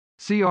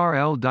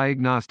CRL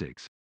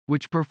Diagnostics,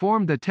 which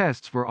performed the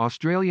tests for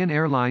Australian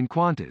airline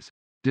Qantas,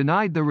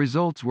 denied the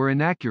results were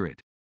inaccurate,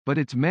 but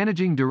its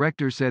managing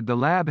director said the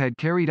lab had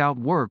carried out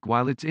work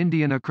while its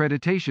Indian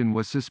accreditation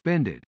was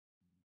suspended.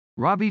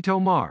 Ravi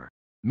Tomar,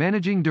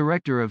 managing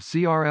director of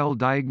CRL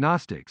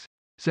Diagnostics,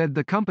 said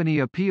the company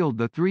appealed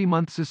the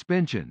 3-month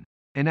suspension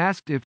and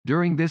asked if,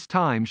 during this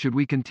time, should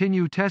we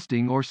continue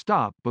testing or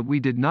stop, but we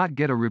did not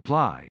get a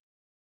reply.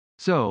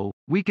 So,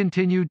 we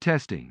continued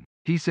testing,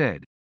 he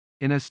said.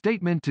 In a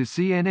statement to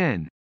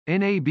CNN,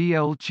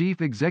 NABL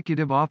Chief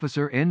Executive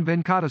Officer N.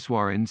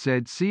 Venkateswaran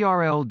said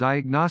CRL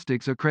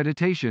Diagnostics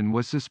accreditation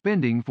was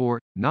suspending for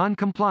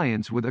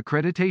non-compliance with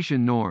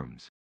accreditation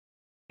norms.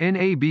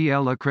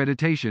 NABL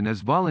accreditation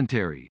is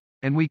voluntary,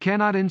 and we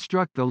cannot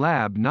instruct the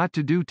lab not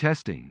to do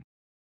testing.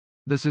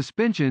 The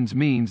suspensions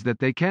means that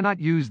they cannot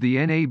use the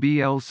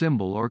NABL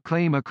symbol or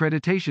claim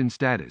accreditation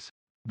status,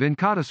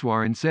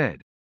 Venkateswaran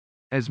said.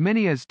 As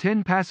many as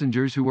 10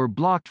 passengers who were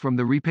blocked from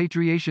the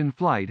repatriation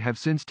flight have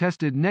since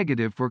tested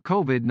negative for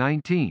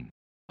COVID-19,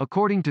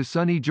 according to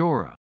Sunny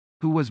Jora,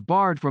 who was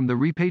barred from the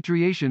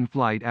repatriation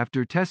flight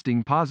after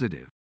testing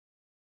positive.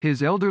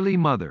 His elderly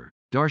mother,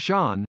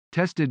 Darshan,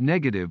 tested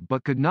negative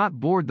but could not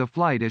board the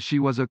flight as she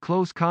was a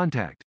close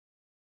contact.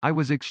 I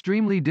was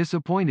extremely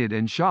disappointed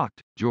and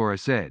shocked, Jora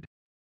said.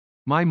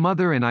 My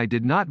mother and I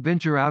did not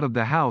venture out of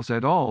the house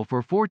at all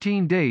for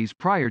 14 days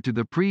prior to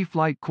the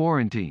pre-flight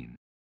quarantine.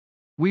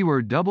 We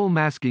were double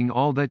masking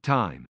all that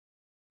time.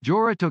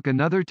 Jora took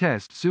another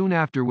test soon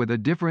after with a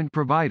different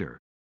provider.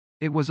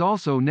 It was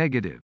also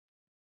negative.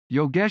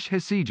 Yogesh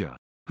Hasija,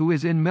 who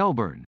is in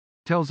Melbourne,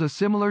 tells a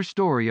similar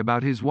story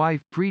about his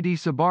wife Preeti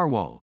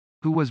Sabharwal,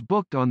 who was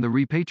booked on the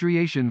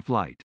repatriation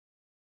flight.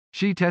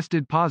 She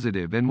tested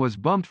positive and was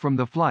bumped from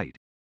the flight,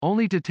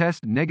 only to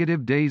test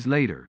negative days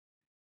later.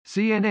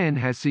 CNN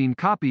has seen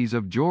copies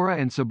of Jora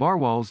and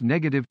Sabharwal's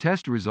negative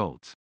test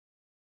results.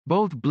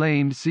 Both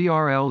blamed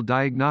CRL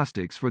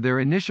Diagnostics for their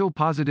initial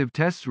positive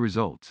test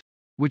results,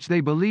 which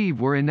they believe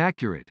were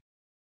inaccurate.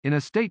 In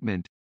a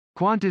statement,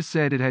 Qantas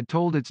said it had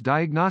told its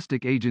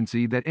diagnostic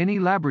agency that any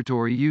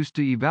laboratory used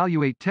to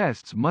evaluate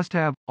tests must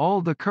have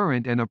all the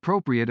current and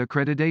appropriate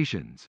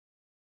accreditations.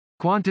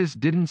 Qantas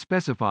didn't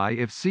specify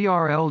if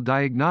CRL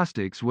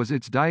Diagnostics was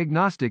its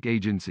diagnostic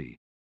agency.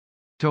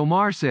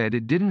 Tomar said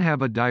it didn't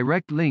have a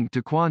direct link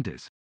to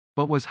Qantas,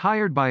 but was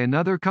hired by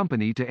another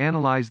company to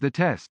analyze the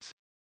tests.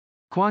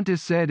 Qantas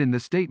said in the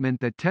statement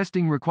that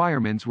testing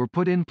requirements were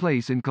put in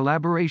place in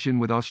collaboration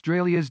with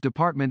Australia's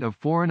Department of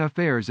Foreign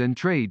Affairs and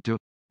Trade to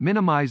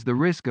minimize the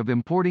risk of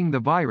importing the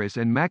virus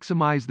and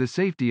maximize the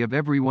safety of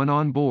everyone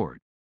on board.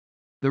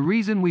 The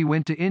reason we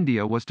went to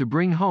India was to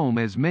bring home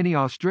as many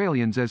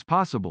Australians as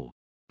possible,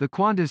 the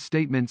Qantas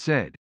statement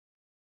said.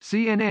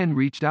 CNN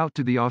reached out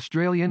to the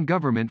Australian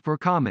government for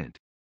comment.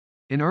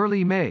 In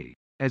early May,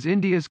 as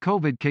India's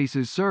COVID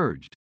cases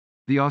surged,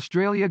 the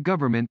Australia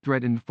government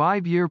threatened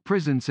 5-year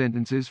prison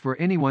sentences for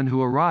anyone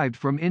who arrived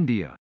from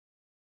India.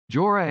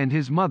 Jora and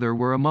his mother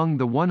were among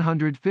the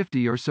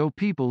 150 or so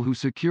people who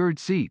secured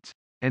seats,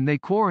 and they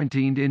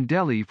quarantined in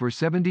Delhi for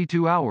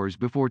 72 hours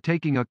before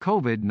taking a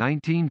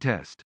COVID-19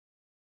 test.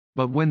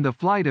 But when the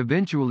flight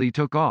eventually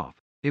took off,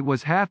 it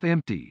was half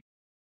empty.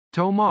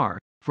 Tomar,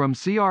 from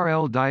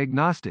CRL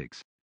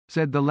Diagnostics,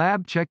 said the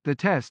lab checked the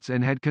tests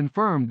and had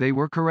confirmed they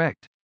were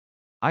correct.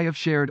 I have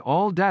shared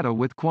all data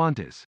with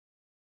Qantas.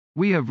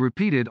 We have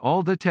repeated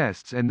all the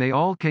tests and they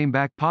all came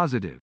back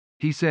positive,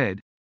 he said.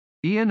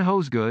 Ian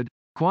Hosegood,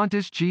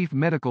 Qantas Chief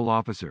Medical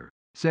Officer,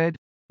 said,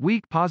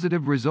 weak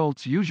positive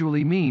results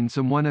usually mean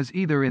someone is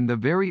either in the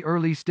very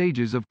early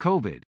stages of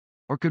COVID,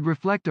 or could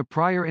reflect a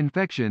prior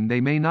infection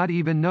they may not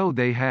even know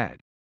they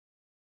had.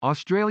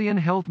 Australian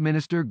Health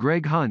Minister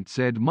Greg Hunt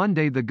said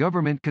Monday the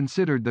government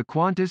considered the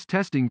Qantas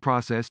testing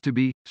process to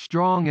be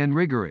strong and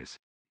rigorous.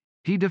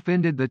 He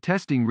defended the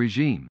testing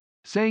regime,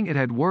 saying it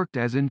had worked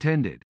as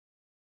intended.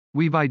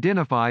 We've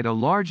identified a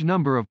large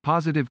number of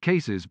positive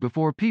cases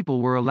before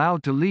people were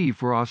allowed to leave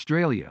for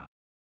Australia.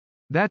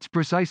 That's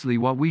precisely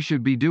what we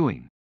should be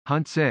doing,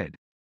 Hunt said.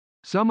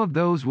 Some of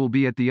those will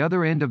be at the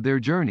other end of their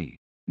journey,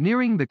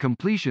 nearing the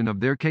completion of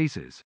their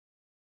cases.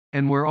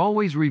 And we're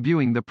always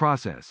reviewing the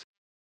process.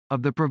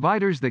 Of the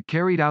providers that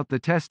carried out the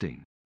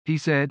testing, he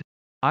said,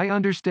 I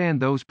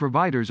understand those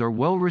providers are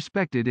well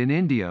respected in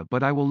India,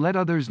 but I will let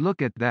others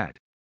look at that.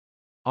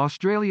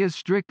 Australia's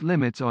strict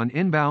limits on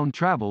inbound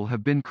travel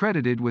have been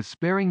credited with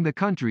sparing the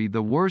country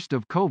the worst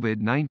of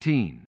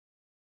COVID-19.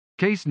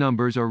 Case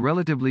numbers are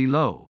relatively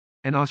low,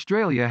 and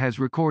Australia has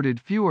recorded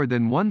fewer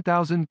than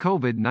 1,000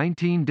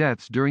 COVID-19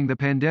 deaths during the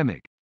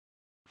pandemic.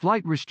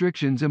 Flight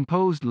restrictions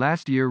imposed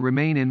last year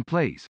remain in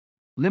place,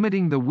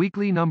 limiting the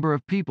weekly number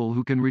of people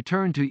who can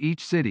return to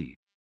each city.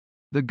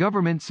 The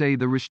government say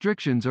the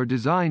restrictions are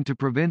designed to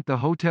prevent the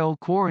hotel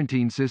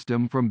quarantine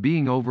system from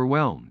being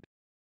overwhelmed.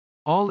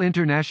 All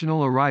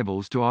international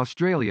arrivals to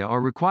Australia are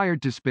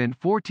required to spend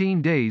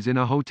 14 days in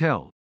a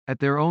hotel, at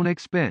their own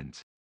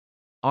expense.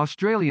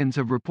 Australians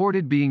have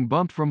reported being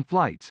bumped from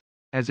flights,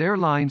 as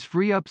airlines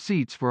free up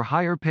seats for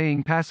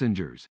higher-paying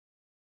passengers.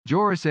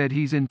 Johra said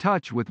he's in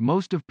touch with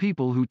most of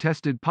people who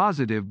tested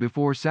positive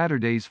before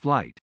Saturday's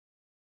flight.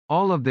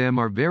 All of them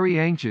are very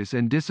anxious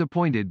and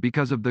disappointed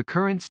because of the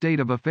current state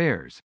of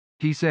affairs,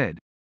 he said.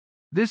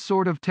 This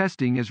sort of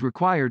testing is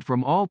required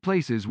from all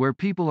places where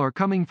people are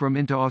coming from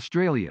into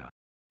Australia,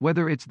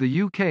 whether it's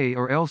the UK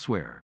or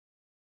elsewhere.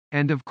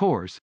 And of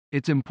course,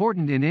 it's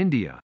important in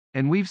India,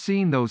 and we've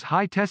seen those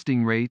high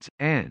testing rates,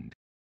 and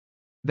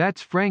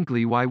that's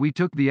frankly why we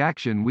took the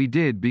action we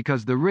did,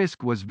 because the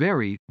risk was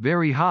very,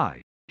 very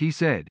high, he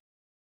said.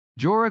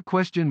 Johra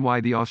questioned why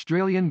the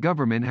Australian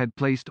government had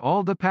placed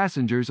all the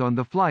passengers on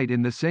the flight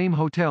in the same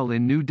hotel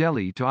in New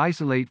Delhi to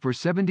isolate for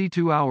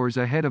 72 hours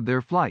ahead of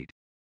their flight,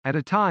 at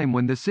a time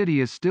when the city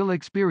is still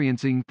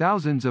experiencing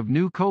thousands of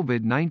new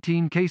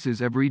COVID-19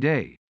 cases every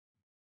day.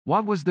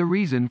 What was the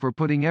reason for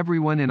putting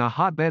everyone in a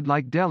hotbed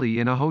like Delhi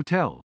in a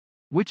hotel,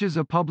 which is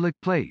a public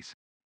place?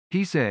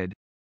 He said.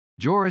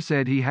 Johra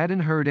said he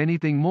hadn't heard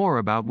anything more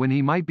about when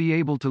he might be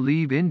able to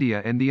leave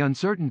India, and the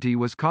uncertainty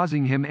was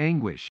causing him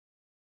anguish.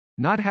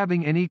 Not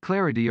having any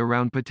clarity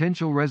around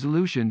potential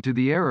resolution to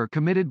the error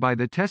committed by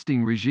the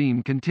testing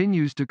regime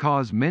continues to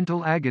cause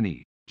mental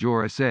agony,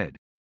 Johra said.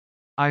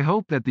 I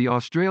hope that the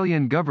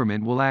Australian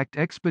government will act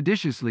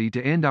expeditiously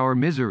to end our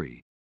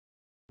misery.